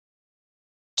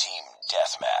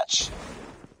deathmatch.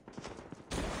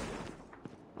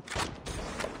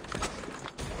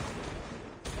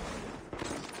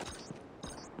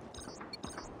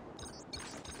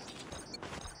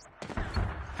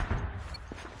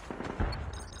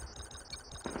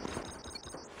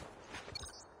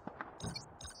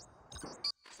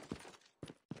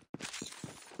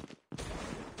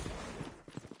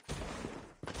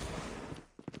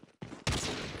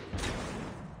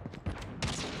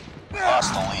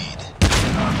 Lost the lead.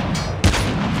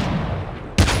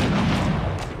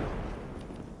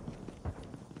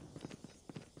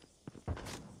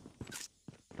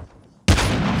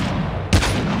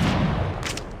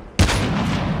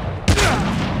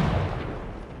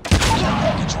 Care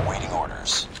package awaiting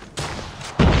orders.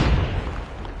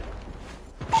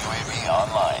 UAV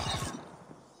online.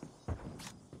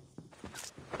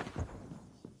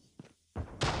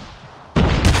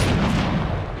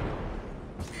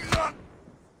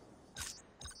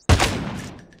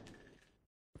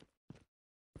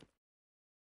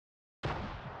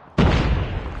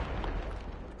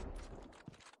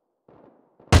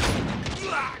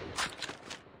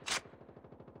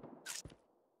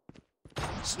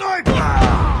 Sniper!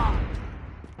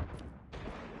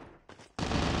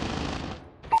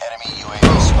 Enemy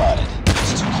UAV spotted.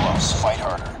 It's too close. Fight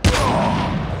harder.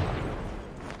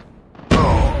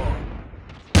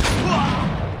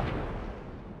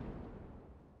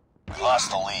 We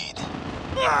lost the lead.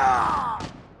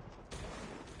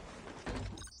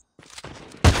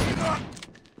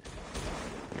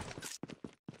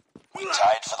 We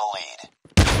tied for the lead.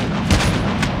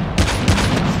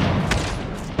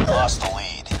 Lost the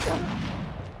lead.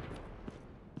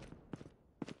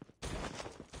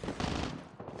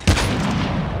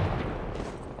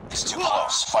 It's too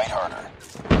close. Fight harder.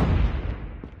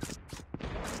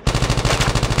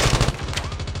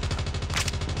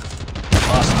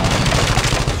 Lost the lead.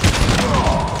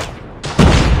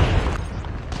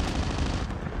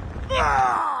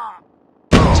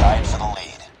 Tied for the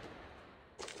lead.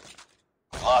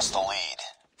 We lost the lead.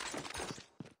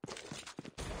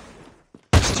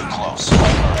 It's too close.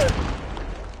 Fight harder.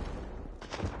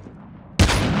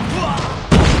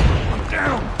 I'm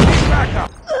down. Need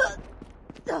backup.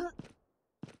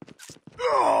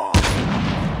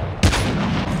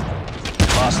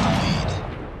 Lost the lead.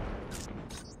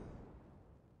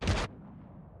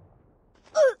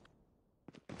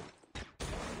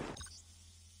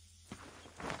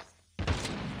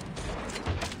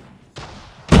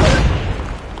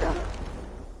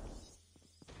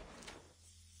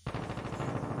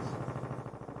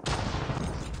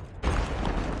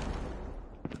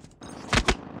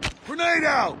 Grenade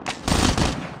out!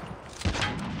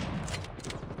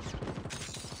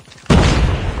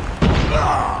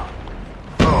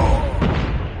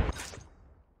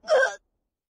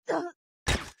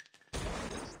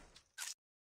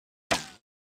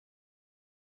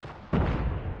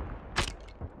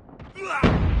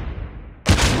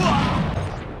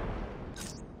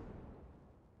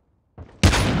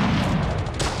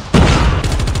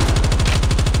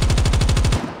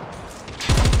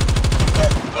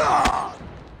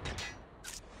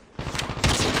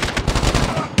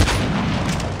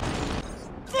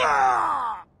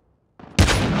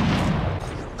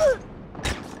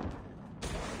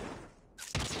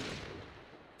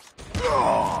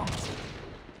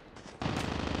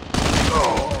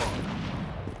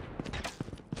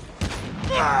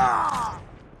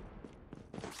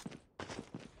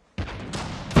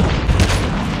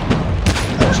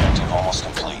 Objective almost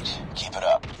complete. Keep it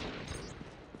up.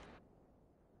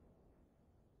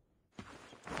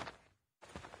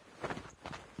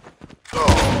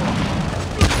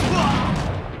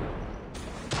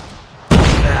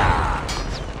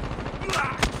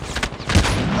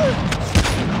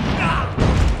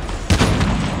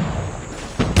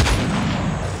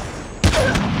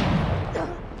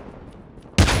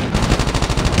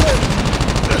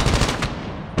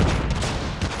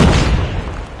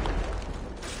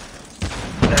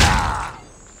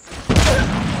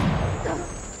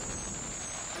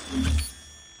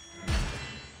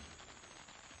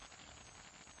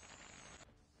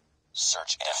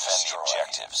 Search and defend the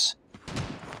objectives.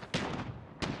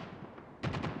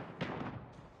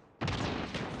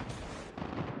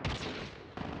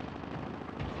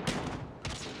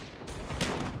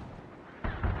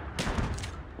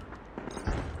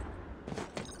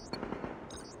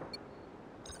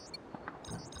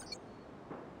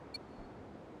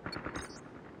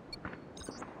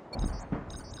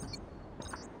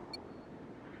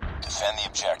 Defend the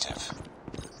objective.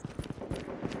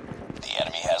 The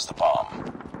enemy has the bomb.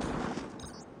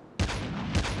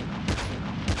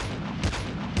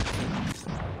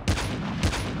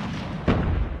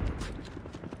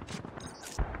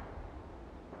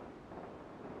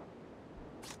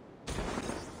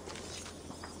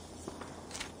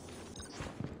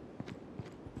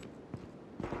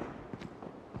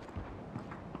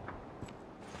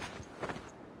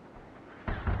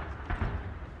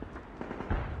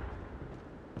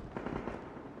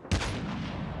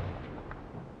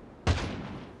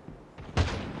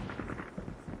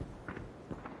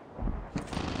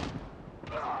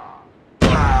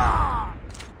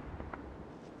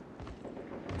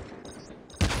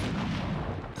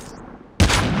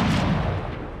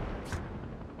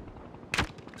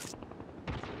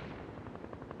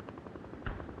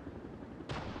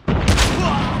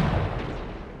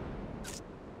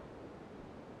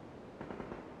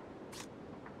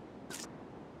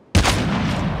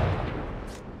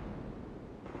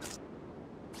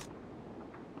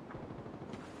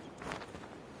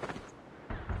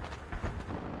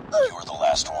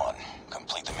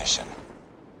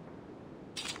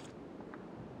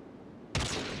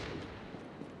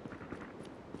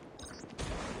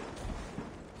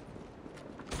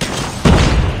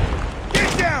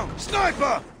 down!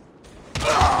 Sniper!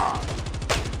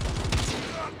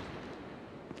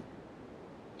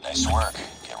 Nice work.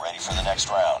 Get ready for the next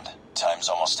round. Time's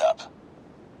almost up.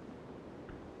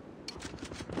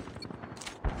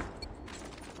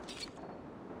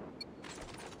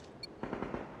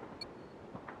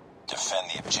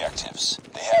 Defend the objectives.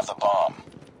 They have the bomb.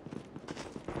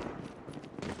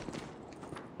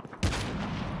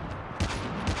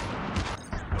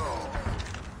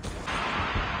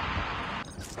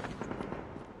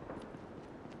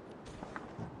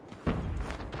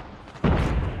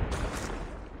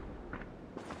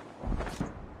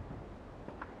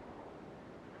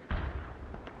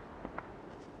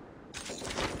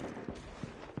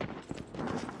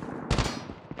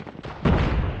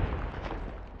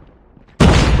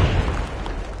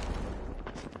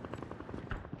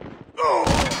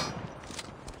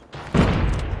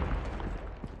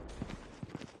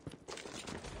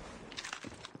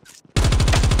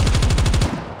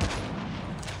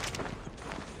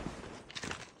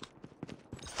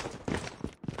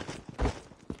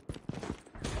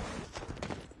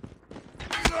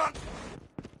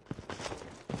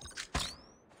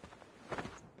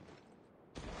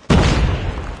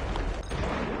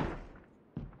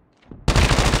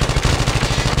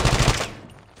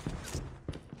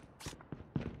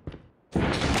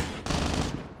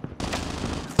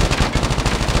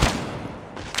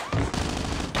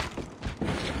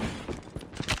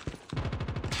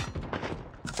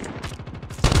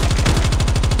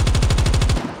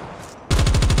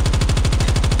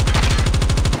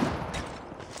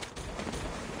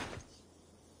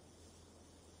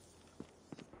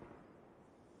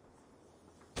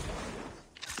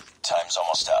 Time's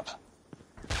almost up.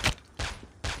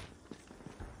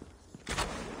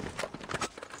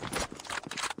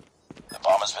 The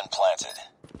bomb has been planted.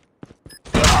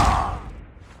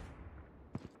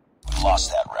 We've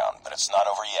lost that round, but it's not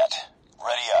over yet.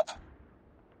 Ready up.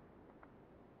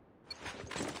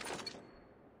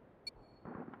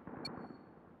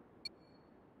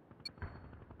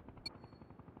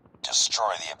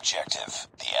 Destroy the objective.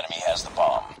 The enemy has the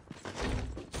bomb.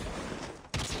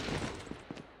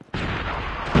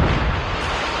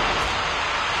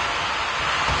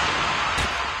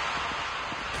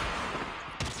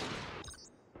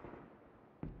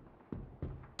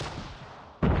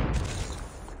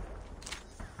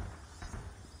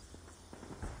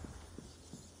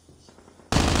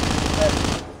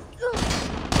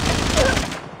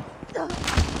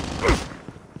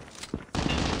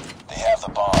 They have the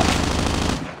bomb.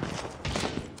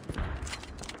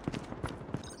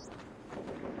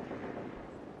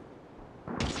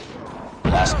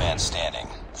 Last man standing.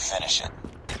 Finish it.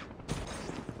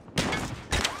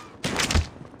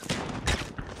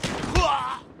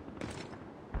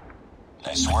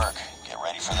 Nice work. Get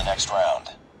ready for the next round.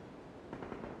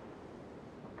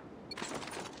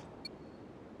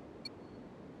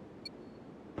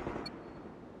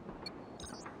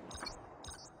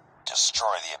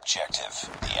 Destroy the objective.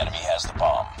 The enemy has the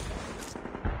bomb.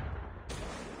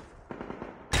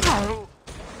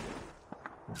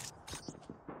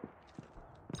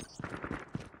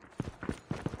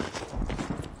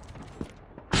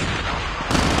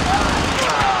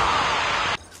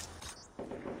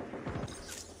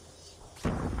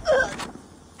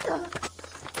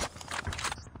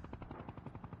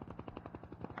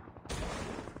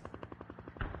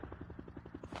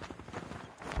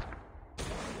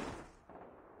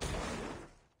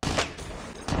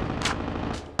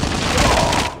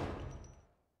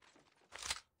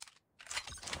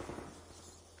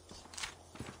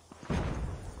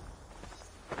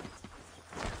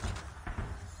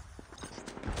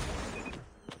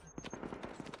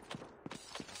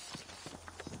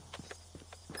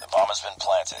 The bomb has been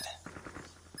planted.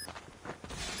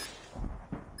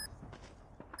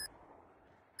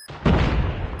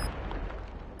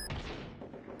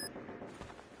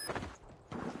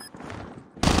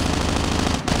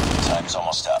 Time's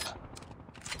almost up.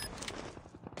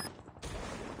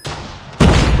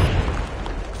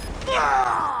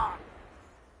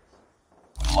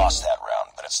 We've lost that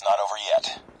round, but it's not over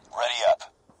yet. Ready up.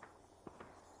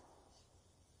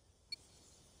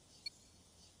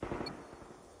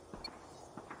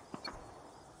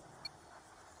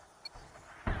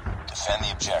 Defend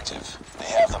the objective. They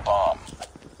have the bomb.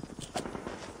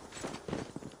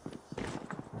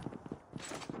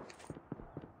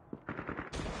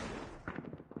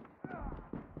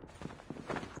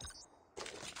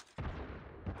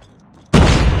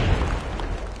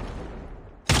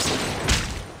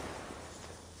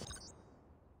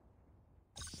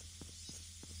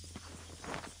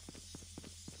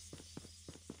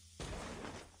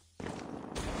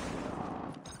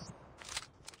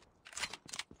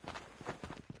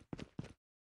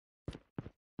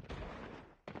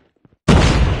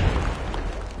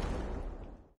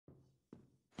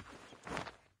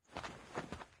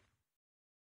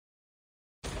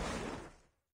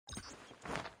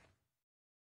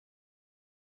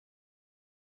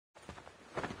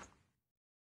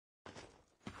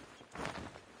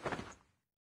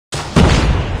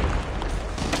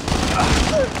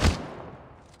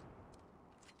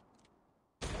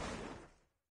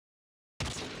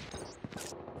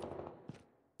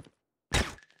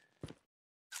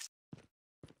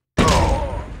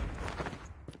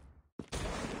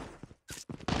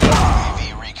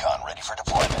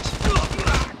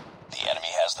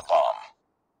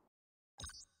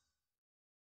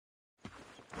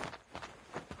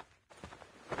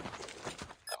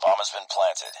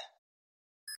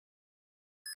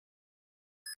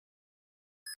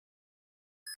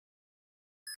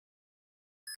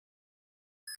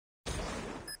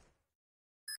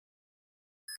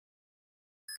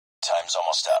 Time's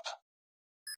almost up.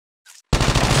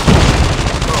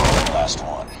 Last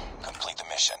one. Complete the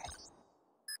mission.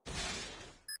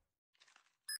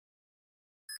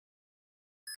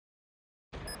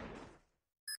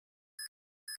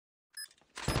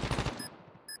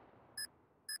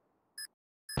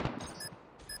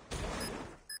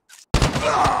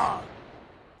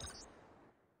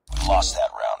 Lost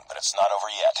that round, but it's not over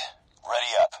yet.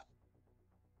 Ready up.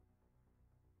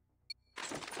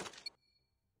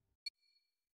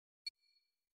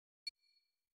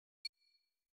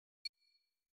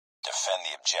 Defend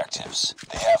the objectives.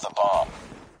 They have the bomb.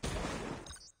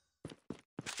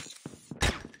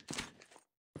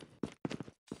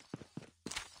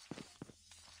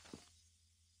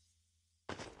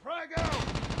 Frag out!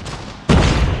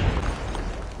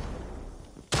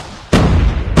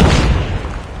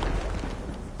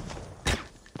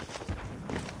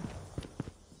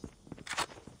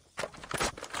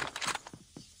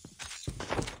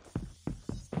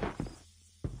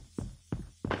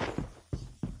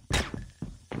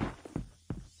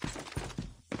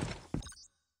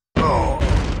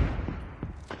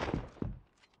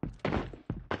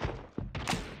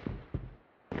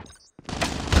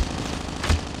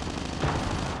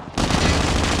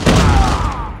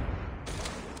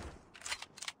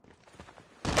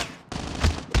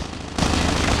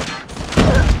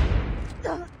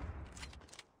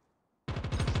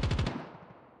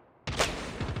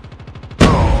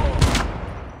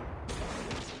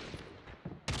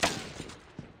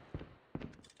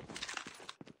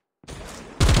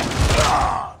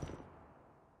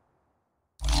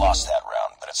 Lost that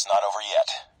round, but it's not over yet.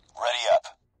 Ready up.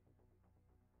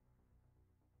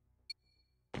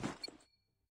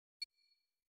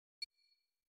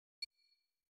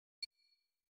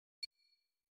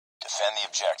 Defend the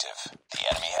objective. The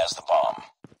enemy has the bomb.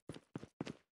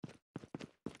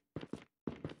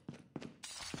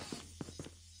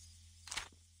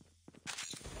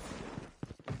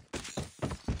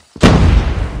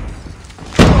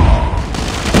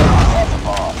 They have the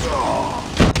bomb.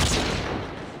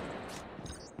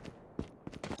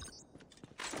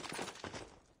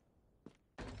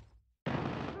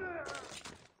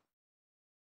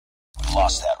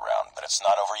 Lost that round, but it's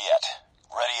not over yet.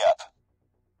 Ready up.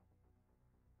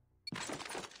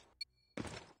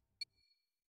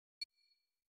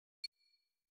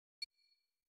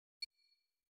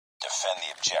 Defend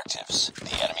the objectives.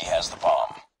 The enemy has the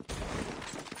bomb.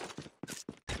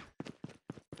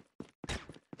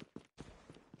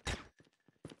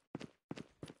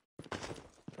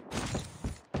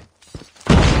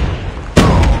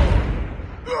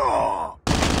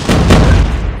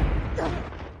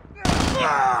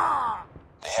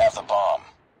 They have the bomb.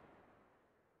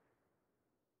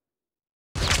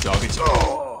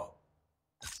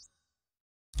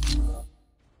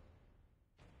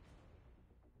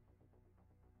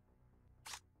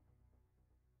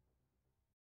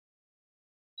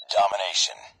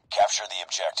 Domination. Capture the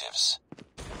objectives.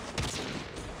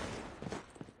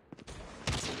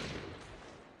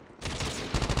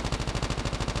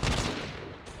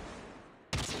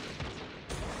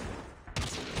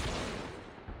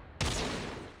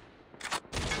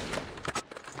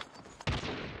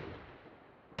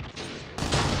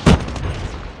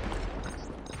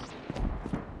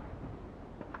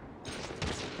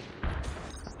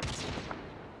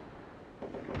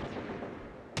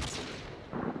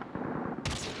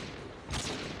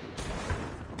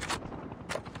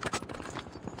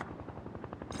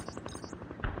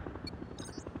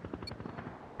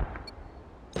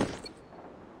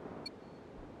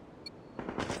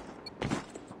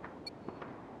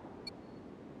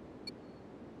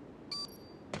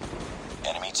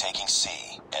 Enemy taking C.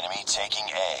 Enemy taking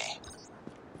A.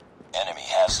 Enemy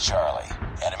has Charlie.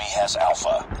 Enemy has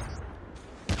Alpha.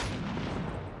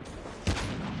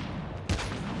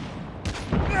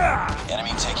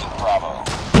 Enemy taking Bravo.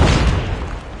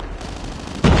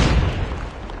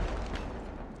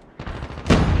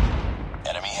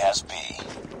 Enemy has B.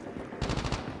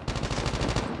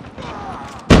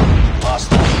 Lost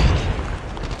the lead.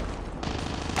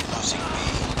 Losing B.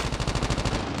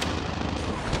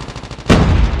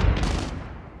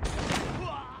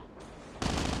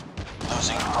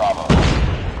 Losing Bravo.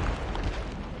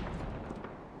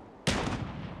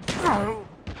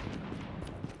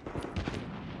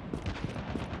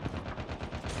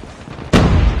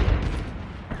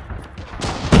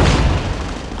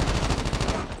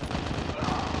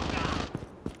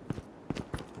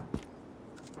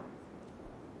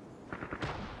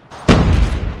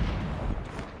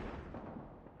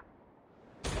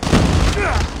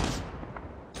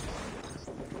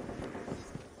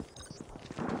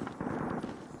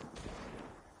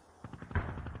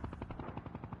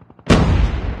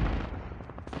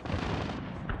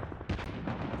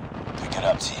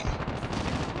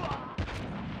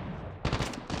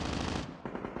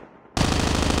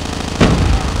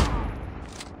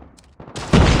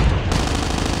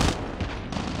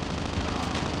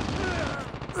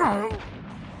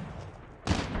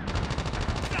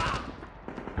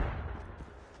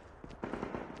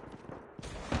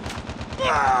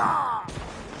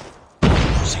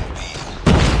 Losing B.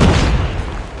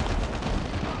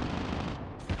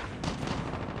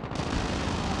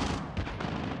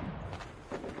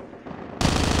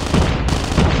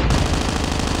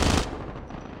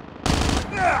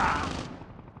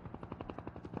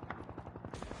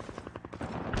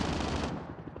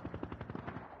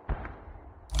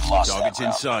 Lost Target's that round,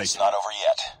 in sight. but it's not over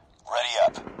yet. Ready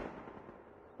up.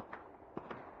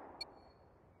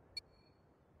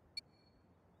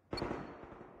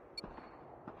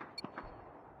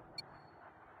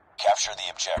 Capture the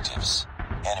objectives.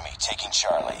 Enemy taking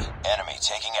Charlie. Enemy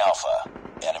taking Alpha.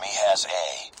 Enemy has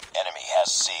A. Enemy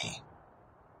has C.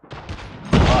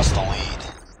 Lost the lead.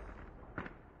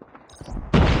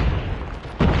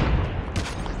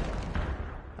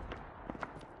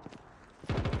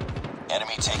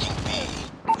 Enemy taking B.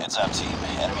 Heads up, team.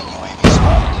 Enemy UAV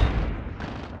spotted.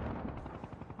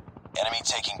 Enemy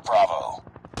taking Bravo.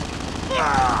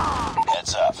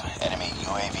 Heads up. Enemy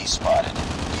UAV spotted.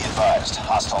 Be advised,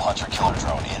 hostile hunter-killer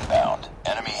drone inbound.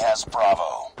 Enemy has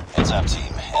Bravo. Heads up,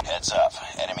 team. Heads up.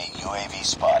 Enemy UAV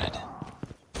spotted.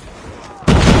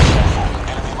 Careful.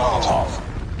 Enemy Molotov.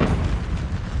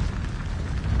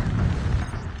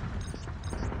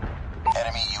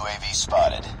 Enemy UAV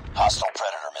spotted. Hostile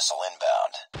Predator missile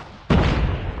inbound.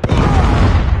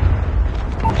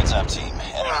 Heads up, team.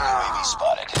 Enemy UAV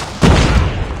spotted.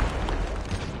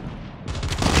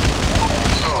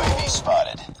 Enemy UAV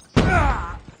spotted.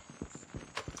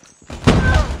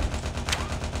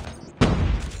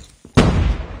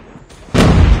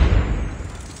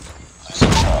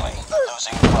 Losing Charlie.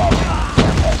 Losing Bravo.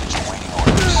 Care package awaiting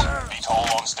orders. VTOL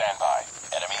on standby.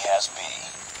 Enemy has B.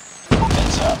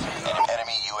 Heads up.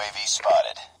 Enemy UAV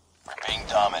spotted. We're being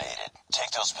dominated.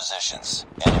 Take those positions.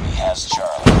 Enemy has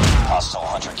Charlie. Hostile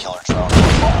hunter-killer drone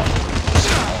inbound.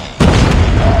 Losing A. Be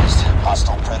advised.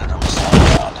 Hostile Predator missile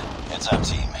inbound. Heads up,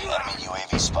 team. Enemy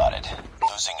UAV spotted.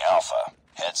 Losing Alpha.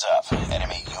 Heads up.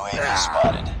 Enemy UAV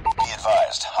spotted. Be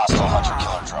advised. Hostile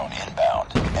hunter-killer drone inbound.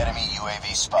 Enemy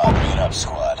UAV spotted. Bring it up,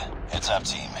 squad. Heads up,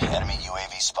 team. Enemy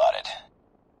UAV spotted.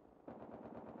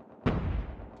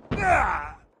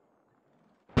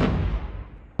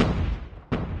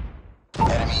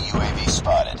 Enemy UAV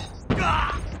spotted.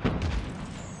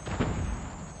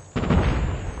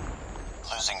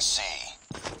 Losing C.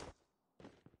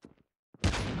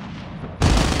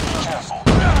 Careful.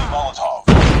 Enemy Molotov.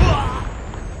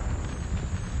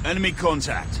 Enemy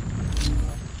contact.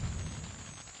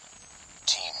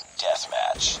 Team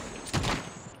deathmatch.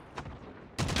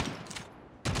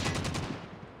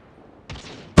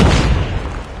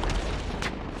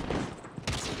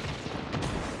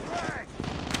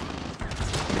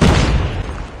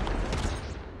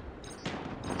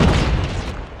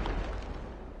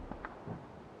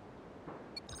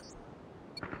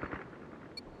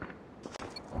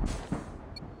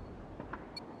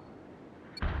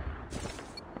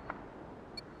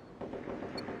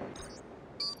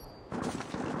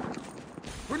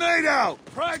 Grenade out!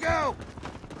 Frag out!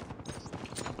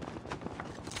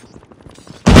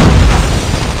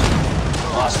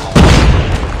 Lost the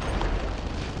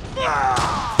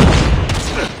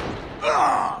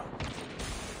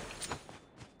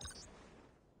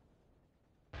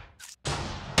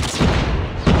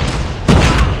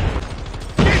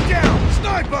Get down!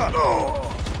 Sniper!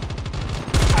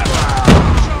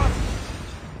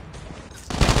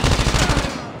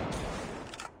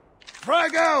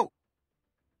 Frag out!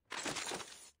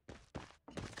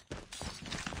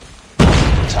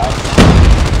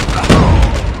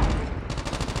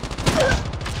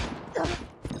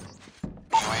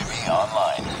 UAV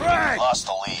online. Frag! Lost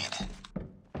the lead.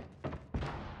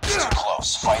 It's too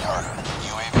close. Fight harder.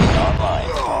 UAV online.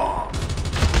 Lost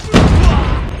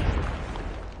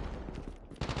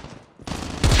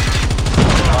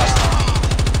the lead.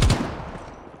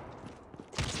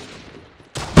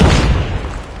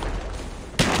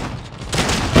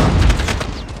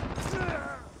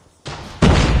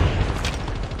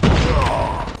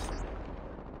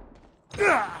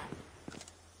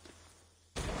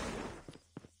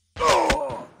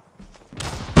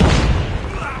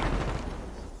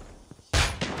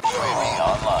 UAV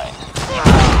online.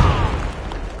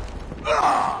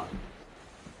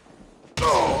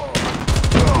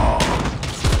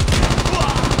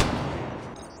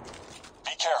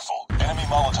 Be careful. Enemy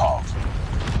Molotov.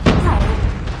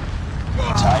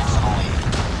 Tied for the lead.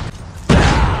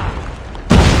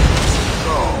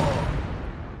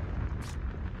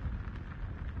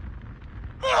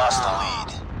 Lost the lead.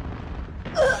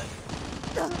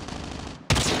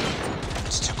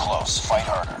 It's too close. Fight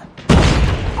harder.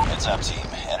 Heads up, team.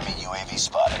 Enemy UAV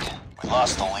spotted. We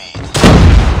lost the lead.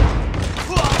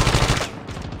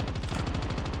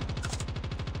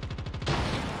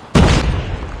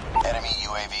 Enemy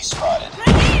UAV spotted.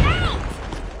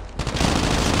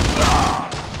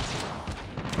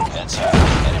 Heads up.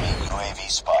 Enemy UAV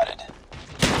spotted.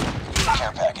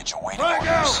 Care package awaiting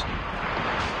orders.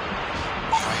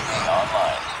 UAV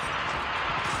online.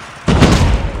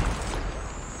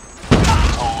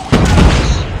 Total awaiting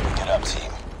orders. Pick it up,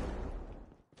 team.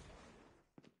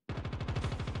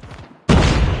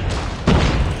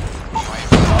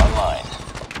 UAV online.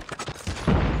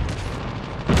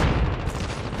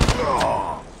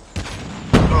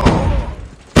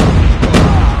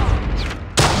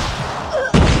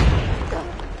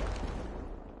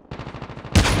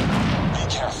 Be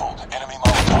careful. Enemy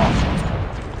Molotov.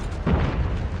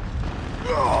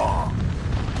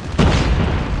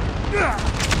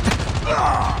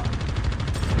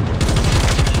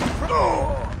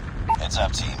 Heads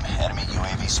up, team. Enemy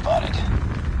UAV spotted.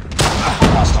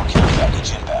 Hostile care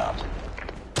package inbound.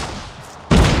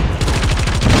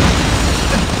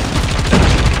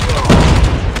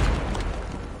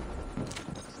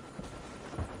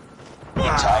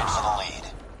 Tied for the lead.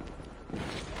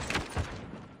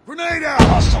 Grenade out!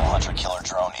 Hostile hunter-killer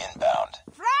drone inbound.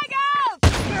 Frag out!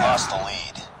 Lost the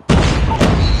lead.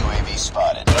 Enemy UAV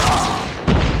spotted.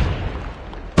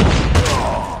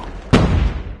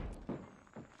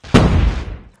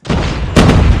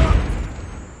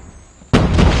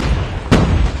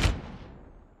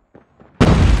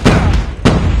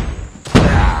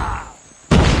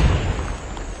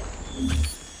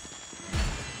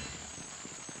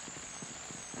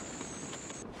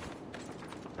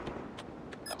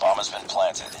 The bomb has been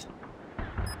planted.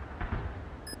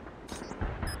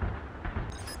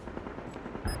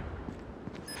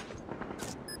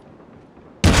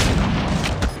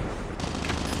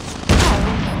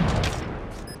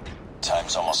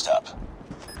 Time's almost up.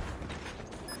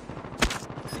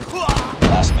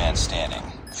 Last man standing.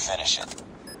 Finish it.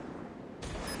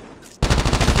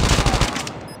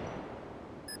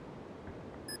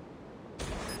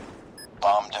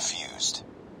 Bomb defused.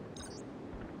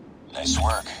 Nice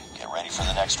work. Get ready for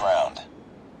the next round.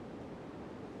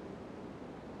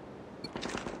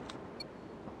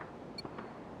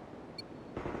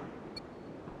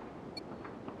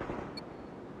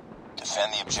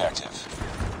 Defend the objective.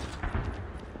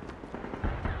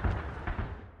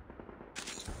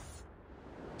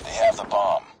 They have the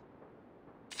bomb.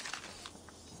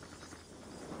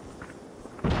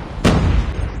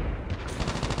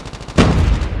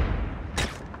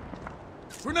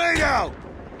 Grenade out!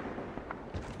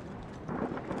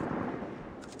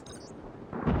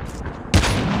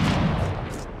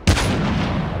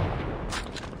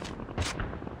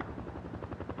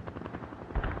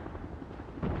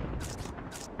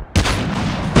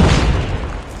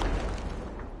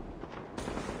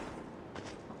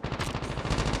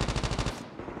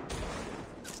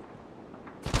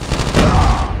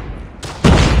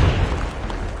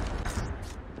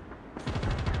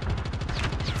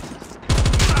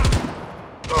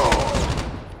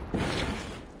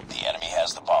 The enemy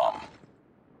has the bomb.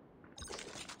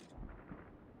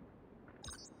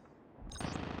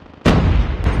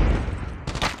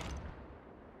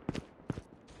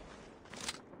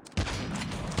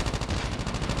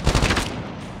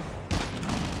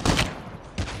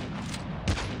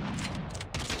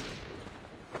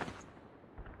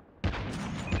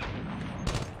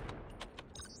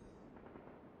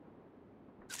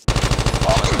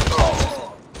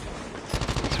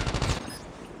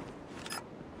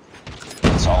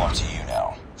 It's all up to you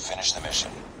now. Finish the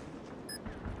mission.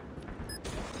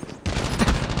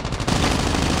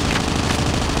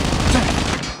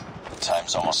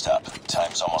 Time's almost up.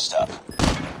 Time's almost up.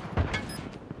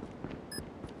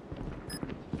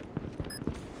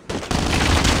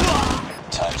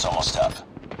 Time's almost up.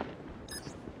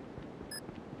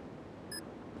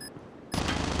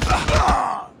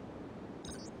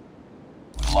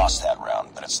 We lost that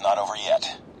round, but it's not over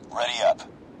yet. Ready up.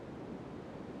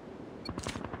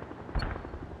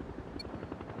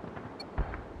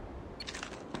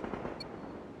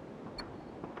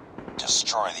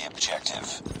 Destroy the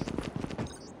objective.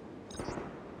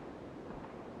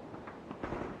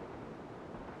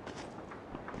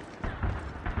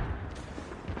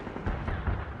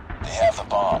 They have the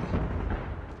bomb.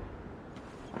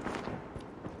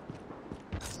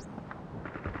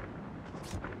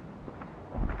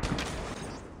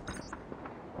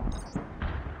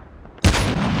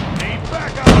 Need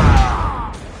backup!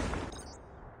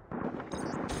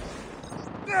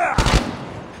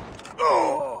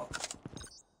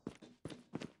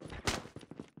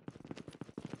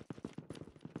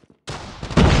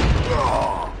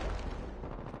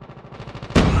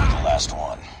 Last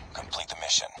one. Complete the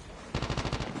mission.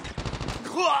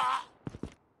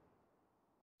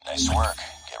 Nice work.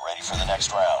 Get ready for the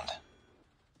next round.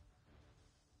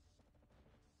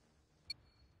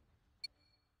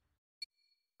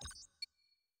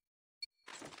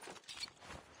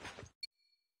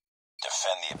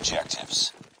 Defend the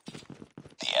objectives.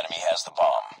 The enemy has the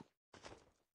bomb.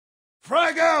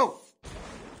 Frag out!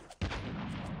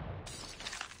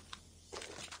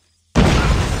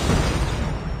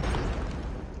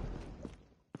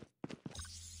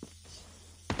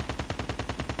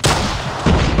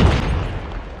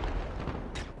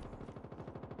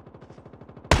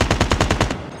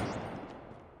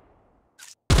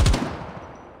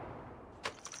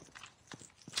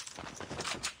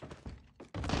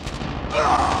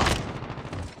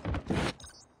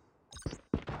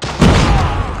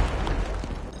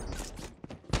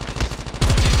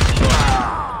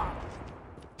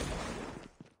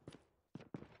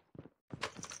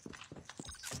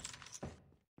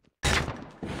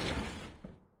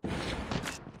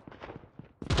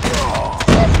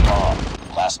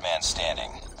 Last man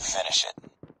standing. Finish it.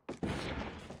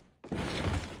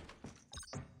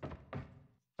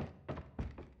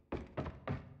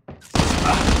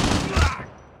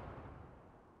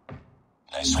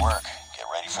 Nice work. Get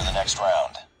ready for the next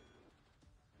round.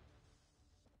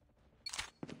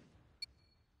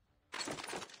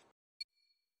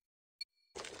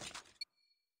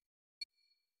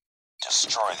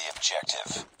 Destroy the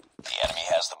objective. The enemy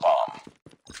has the bomb.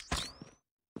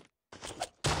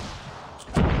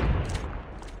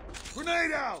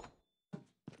 Grenade out!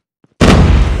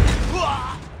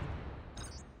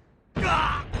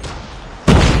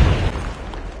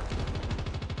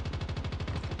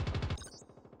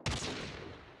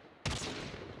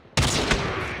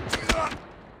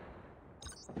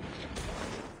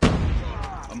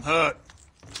 I'm hurt.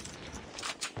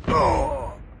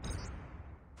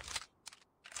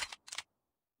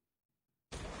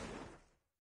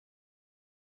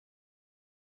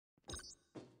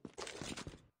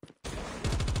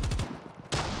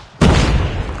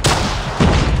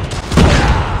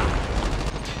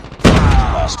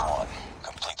 Last one.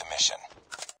 Complete the mission.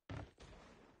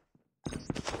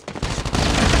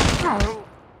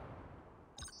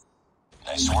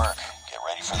 Nice work. Get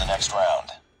ready for the next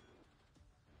round.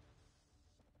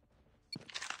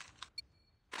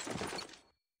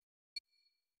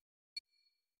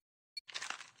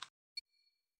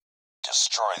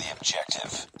 Destroy the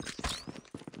objective.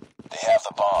 They have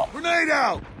the bomb. Grenade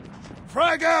out!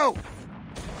 Frag out!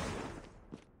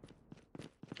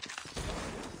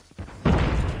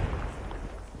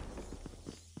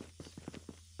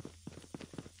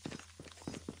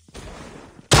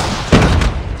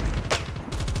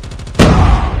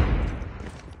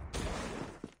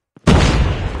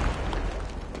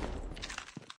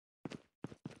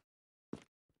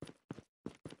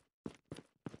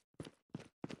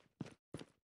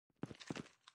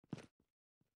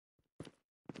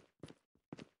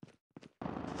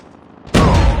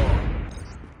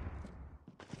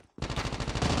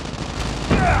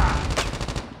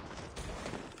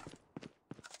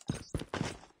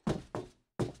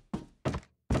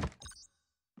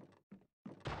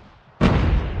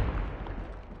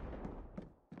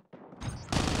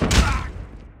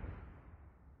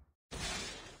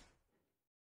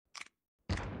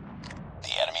 The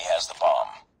enemy has the bomb.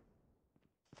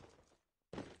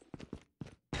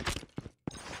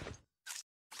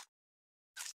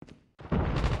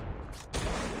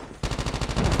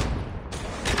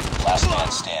 Last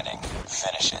man standing.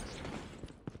 Finish it.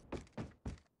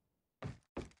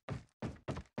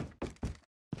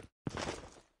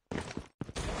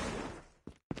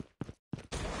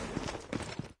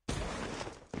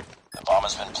 The bomb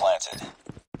has been planted.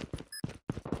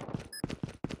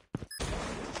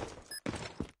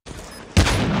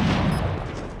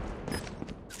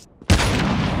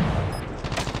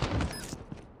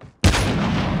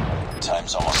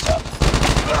 Time's almost up.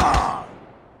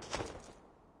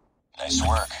 Nice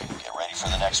work. Get ready for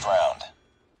the next round.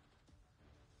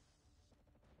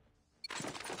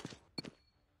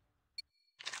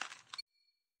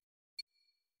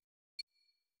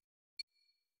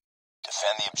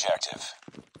 Defend the objective.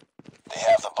 They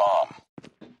have the bomb.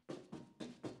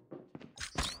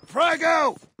 Frag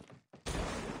out!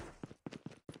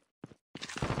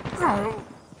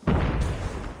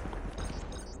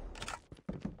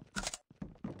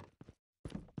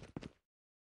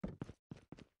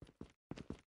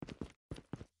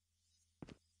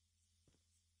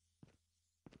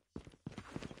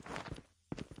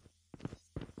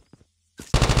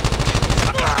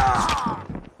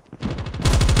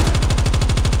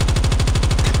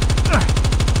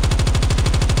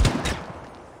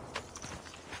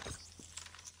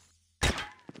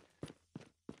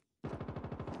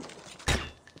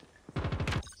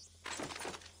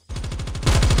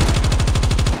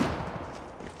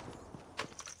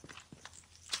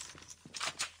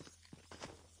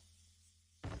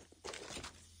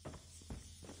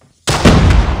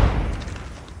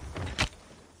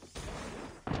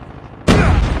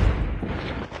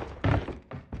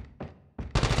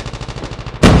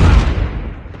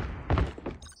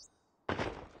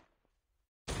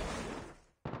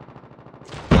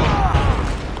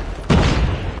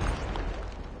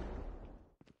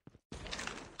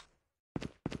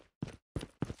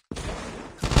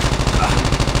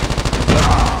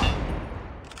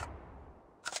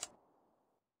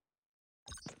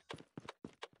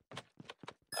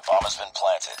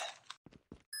 planted.